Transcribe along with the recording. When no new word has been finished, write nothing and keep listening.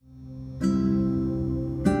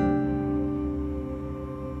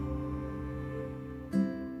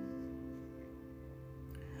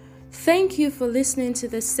Thank you for listening to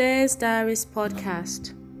the Sayers Diaries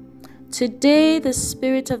podcast. Today, the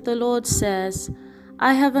Spirit of the Lord says,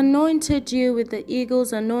 I have anointed you with the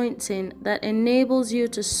eagle's anointing that enables you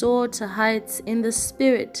to soar to heights in the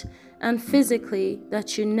spirit and physically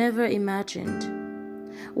that you never imagined.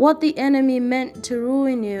 What the enemy meant to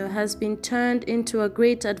ruin you has been turned into a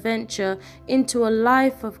great adventure, into a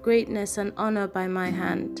life of greatness and honor by my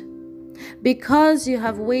hand. Because you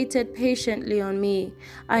have waited patiently on me,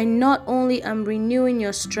 I not only am renewing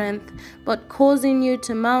your strength, but causing you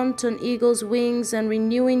to mount on eagle's wings and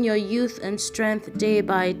renewing your youth and strength day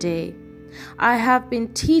by day. I have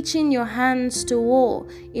been teaching your hands to war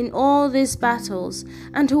in all these battles,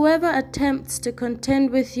 and whoever attempts to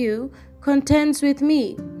contend with you contends with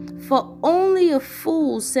me. For only a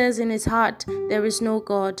fool says in his heart, there is no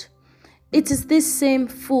God. It is these same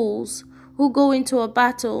fools who go into a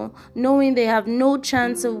battle knowing they have no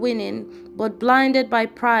chance of winning, but blinded by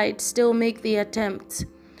pride still make the attempt.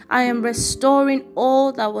 I am restoring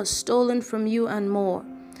all that was stolen from you and more.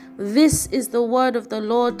 This is the word of the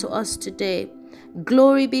Lord to us today.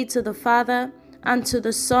 Glory be to the Father, and to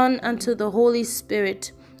the Son, and to the Holy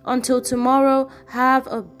Spirit. Until tomorrow, have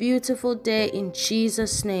a beautiful day in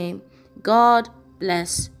Jesus' name. God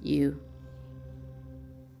bless you.